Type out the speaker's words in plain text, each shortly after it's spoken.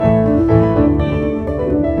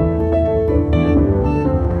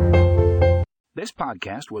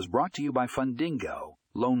podcast was brought to you by Fundingo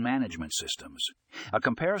Loan Management Systems. A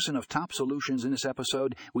comparison of top solutions. In this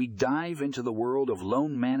episode, we dive into the world of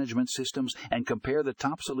loan management systems and compare the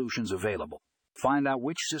top solutions available. Find out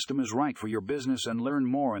which system is right for your business and learn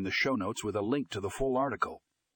more in the show notes with a link to the full article.